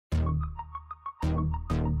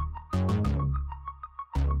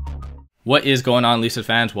What is going on, Lucid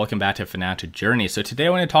fans? Welcome back to Financial Journey. So today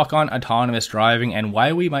I want to talk on autonomous driving and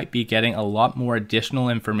why we might be getting a lot more additional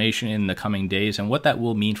information in the coming days and what that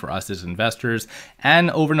will mean for us as investors.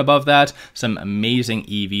 And over and above that, some amazing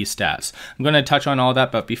EV stats. I'm going to touch on all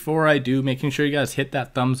that, but before I do, making sure you guys hit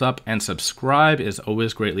that thumbs up and subscribe is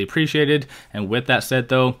always greatly appreciated. And with that said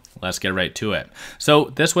though, let's get right to it.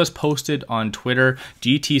 So this was posted on Twitter.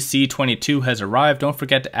 GTC 22 has arrived. Don't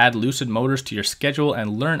forget to add Lucid Motors to your schedule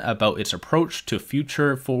and learn about its approach to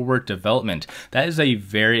future forward development. That is a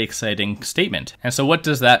very exciting statement. And so what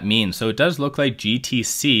does that mean? So it does look like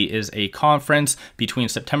GTC is a conference between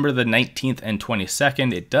September the 19th and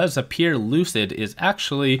 22nd. It does appear Lucid is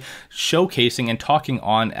actually showcasing and talking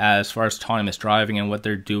on as far as autonomous driving and what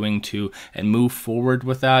they're doing to move forward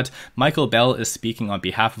with that. Michael Bell is speaking on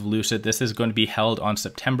behalf of Lucid. This is going to be held on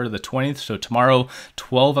September the 20th. So tomorrow,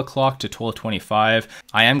 12 o'clock to 12:25.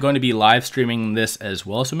 I am going to be live streaming this as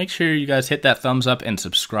well. So make sure you guys hit that thumbs up and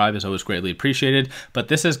subscribe is always greatly appreciated. But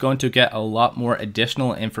this is going to get a lot more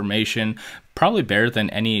additional information, probably better than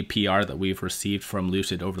any PR that we've received from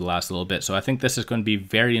Lucid over the last little bit. So I think this is going to be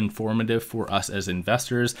very informative for us as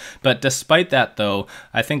investors. But despite that though,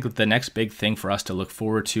 I think that the next big thing for us to look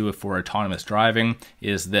forward to for autonomous driving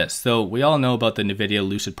is this. So we all know about the NVIDIA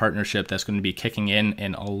Lucid partnership that's going to be kicking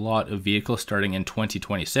in a lot of vehicles starting in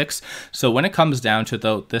 2026. So when it comes down to it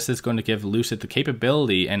though, this is going to give Lucid the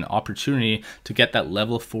capability and opportunity to get that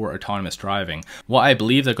level 4 autonomous driving. What I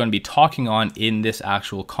believe they're going to be talking on in this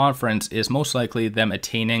actual conference is most likely them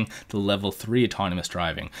attaining the level 3 autonomous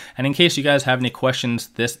driving. And in case you guys have any questions,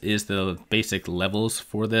 this is the basic levels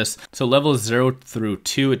for this. So levels 0 through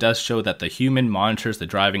 2, it does show that the human monitors the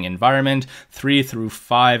driving environment. 3 through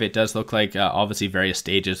 5, it does look like obviously various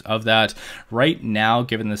stages of that. Right now,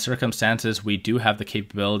 given the circumstances, we do have the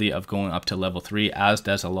capability of going up to level 3, as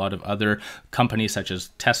does a lot of other companies such as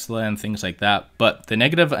Tesla and things like that. But the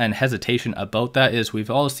negative and hesitation about that is we've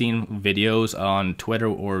all seen videos on Twitter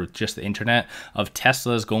or just the internet of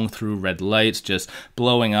Teslas going through red lights, just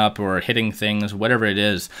blowing up or hitting things, whatever it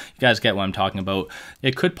is. You guys get what I'm talking about.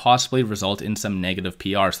 It could possibly result in some negative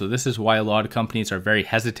PR. So this is why a lot of companies are very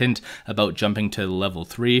hesitant about jumping to level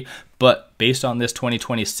 3. But based on this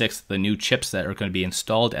 2026, the new chips that are going to be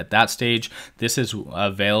installed at that stage, this is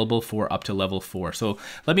available for up to level 4. So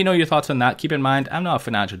let me know your thoughts on that. Keep in mind, I'm not a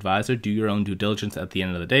financial advisor. Do your own due diligence at the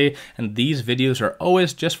end of the day. And these videos are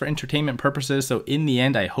always just for entertainment purposes. So in the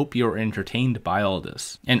end, I hope you're entertained by all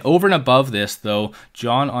this. And over and above this though,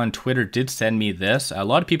 John on Twitter did send me this. A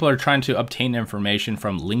lot of people are trying to obtain information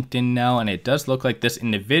from LinkedIn now. And it does look like this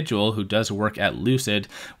individual who does work at Lucid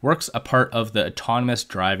works a part of the autonomous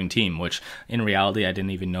driving team, which in reality I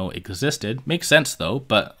didn't even know existed. Makes sense though,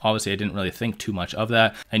 but obviously I didn't really think too much of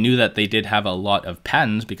that. I knew that they did have a lot of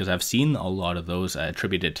patents because I've seen a lot of those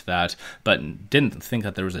attributed to that, but didn't think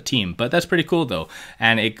that there was a team. But that's pretty cool though.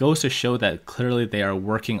 And it goes to show that clearly they are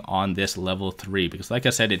working on this level 3, because like I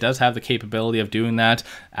said, it does have the capability of doing that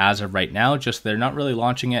as of right now, just they're not really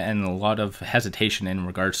launching it and a lot of hesitation in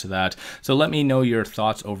regards to that. So let me know your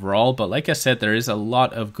thoughts overall. But like I said, there is a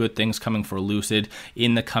lot of good things coming for Lucid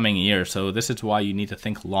in the coming year. So this is why you need to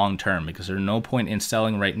think long term, because there's no point in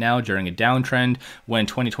selling right now during a downtrend when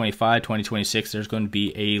 2025, 2026, there's going to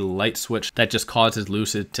be a light switch that just causes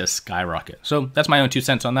Lucid to skyrocket. So that's my own 2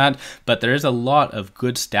 cents on that. But there is a lot of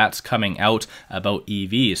good stats coming out about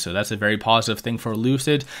EVs. So that's a very positive thing for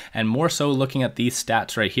Lucid, and more so looking at these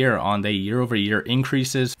stats right here on the year-over-year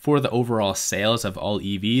increases for the overall sales of all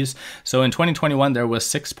EVs. So in 2021, there was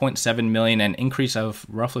 6.7 million, an increase of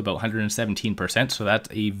roughly about 117%. So that's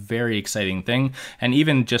a very exciting thing. And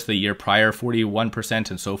even just the year prior,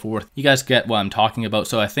 41% and so forth. You guys get what I'm talking about.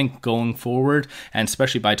 So I think going forward, and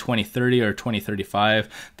especially by 2030 or 2035,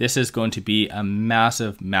 this is going to be a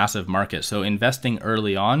massive, massive market. So investing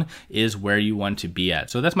early on is where you want to be at.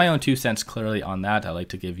 So that's my own 2 cents clearly on that. I like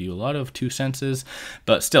to give you a lot of 2 senses,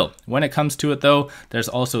 but still, when it comes to it though, there's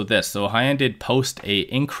also this. So Hyundai did post a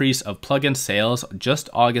increase of plug-in sales just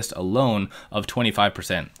August alone of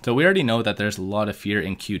 25%. So we already know that there's a lot of fear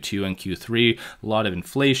in Q2 and Q3, a lot of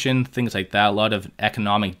inflation, things like that, a lot of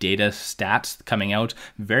economic data stats coming out,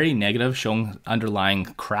 very negative, showing underlying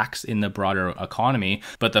cracks in the broader economy.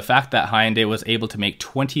 But the fact that Hyundai was able to make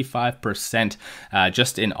 25%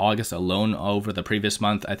 just in August alone over the previous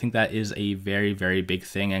month, I think that is a very, very big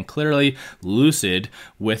thing. And clearly Lucid,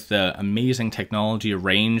 with the amazing technology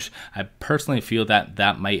range, I personally feel that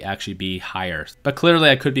that might actually be higher. But clearly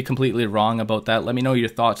I could be completely wrong about that. Let me know your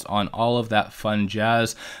thoughts on all of that fun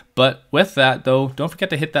jazz. But with that though, don't forget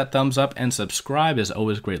to hit that thumbs up, and subscribe is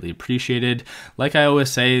always greatly appreciated. Like I always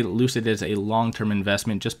say, Lucid is a long-term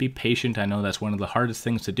investment. Just be patient. I know that's one of the hardest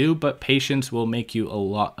things to do, but patience will make you a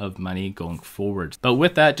lot of money going forward. But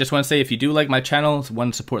with that, just want to say, if you do like my channel,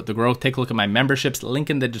 want to support the growth, take a look at my memberships, link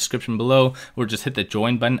in the description below, or just hit the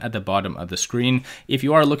join button at the bottom of the screen. If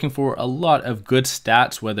you are looking for a lot of good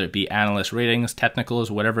stats, whether it be analyst ratings,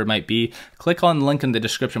 technicals, whatever it might be, click on the link in the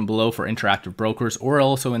description below for Interactive Brokers, or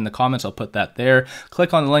also in the comments, I'll put that there.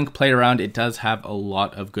 Click on the link, play around. It does have a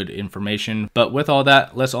lot of good information. But with all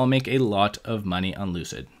that, let's all make a lot of money on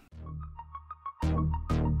Lucid.